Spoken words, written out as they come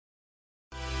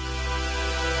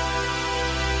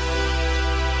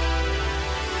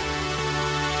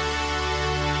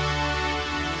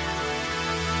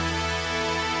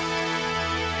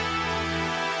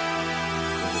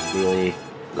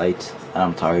late and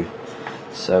I'm tired.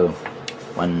 So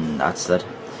when that's said,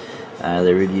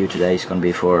 the review today is going to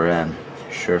be for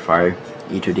Surefire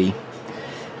E2D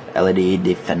LED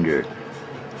Defender.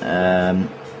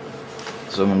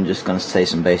 So I'm just going to say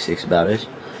some basics about it.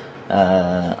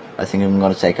 I think I'm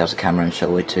going to take out the camera and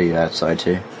show it to you outside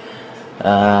too.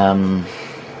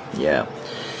 Yeah,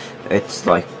 it's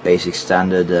like basic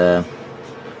standard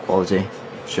quality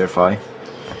Surefire.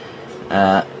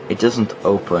 It doesn't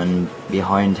open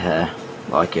behind here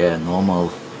like a normal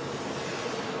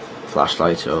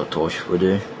flashlight or torch would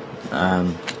do.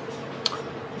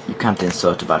 You can't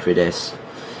insert the battery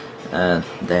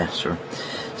there, sure.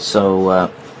 So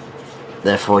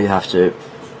therefore you have to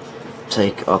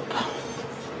take up,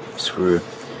 screw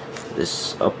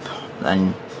this up,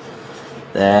 then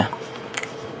there.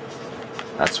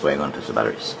 That's where you're going to put the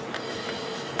batteries.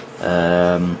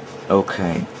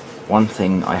 Okay, one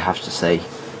thing I have to say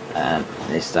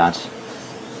is that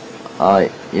I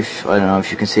don't know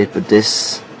if you can see it, but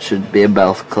this should be a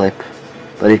belt clip,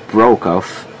 but it broke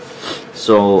off.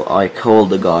 So I called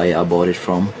the guy I bought it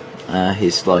from.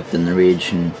 He's like the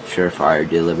Norwegian Surefire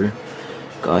delivery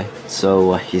guy.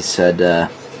 So he said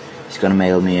he's gonna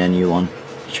mail me a new one,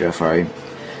 Surefire.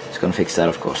 He's gonna fix that,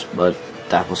 of course, but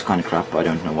that was kind of crap. I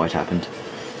don't know what happened.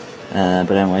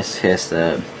 But anyways, here's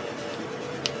the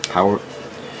power.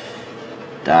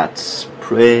 That's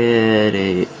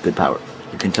pretty good power.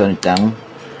 You can turn it down.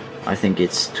 I think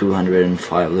it's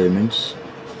 205 lumens,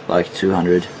 like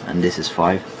 200, and this is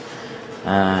 5.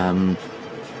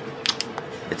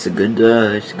 It's a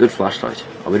good flashlight.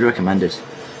 I would recommend it,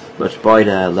 but buy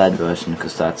the LED version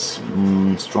because that's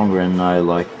stronger, and I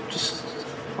like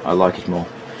it more.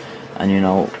 And you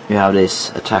know, you have these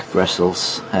attack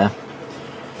bristles here.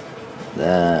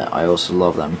 I also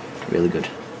love them. Really good.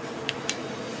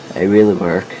 They really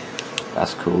work.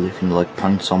 That's cool. You can like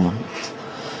punch someone.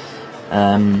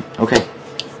 Okay,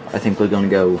 I think we're gonna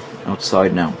go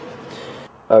outside now.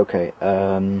 Okay,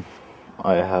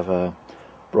 I have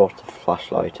brought the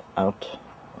flashlight out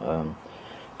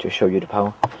to show you the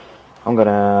power. I'm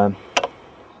gonna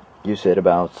use it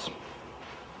about,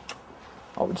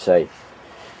 I would say,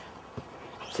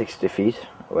 60 feet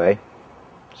away,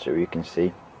 so you can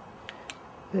see.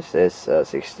 This is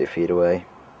 60 feet away.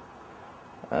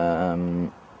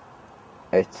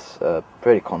 It's a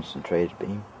pretty concentrated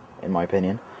beam, in my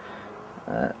opinion.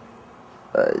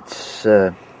 It's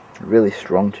really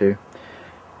strong too.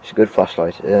 It's a good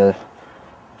flashlight.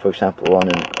 For example, on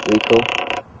a vehicle,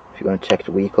 if you're going to check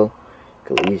the vehicle,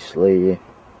 you can easily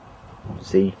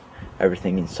see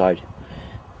everything inside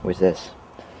with this.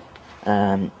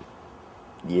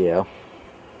 Yeah,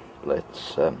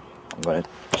 let's. I'm going to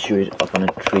shoot it up on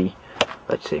a tree.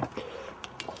 Let's see.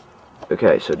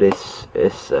 Okay, so this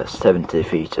is 70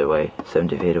 feet away,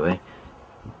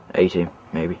 80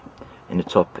 maybe. In the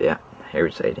top, yeah, here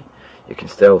it's 80. You can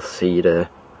still see the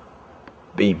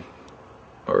beam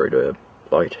or the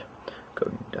light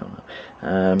going down.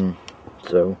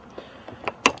 So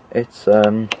it's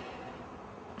a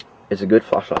good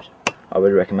flashlight. I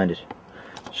would recommend it.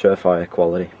 Surefire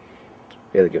quality,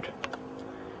 really good.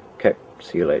 Okay,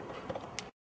 see you later.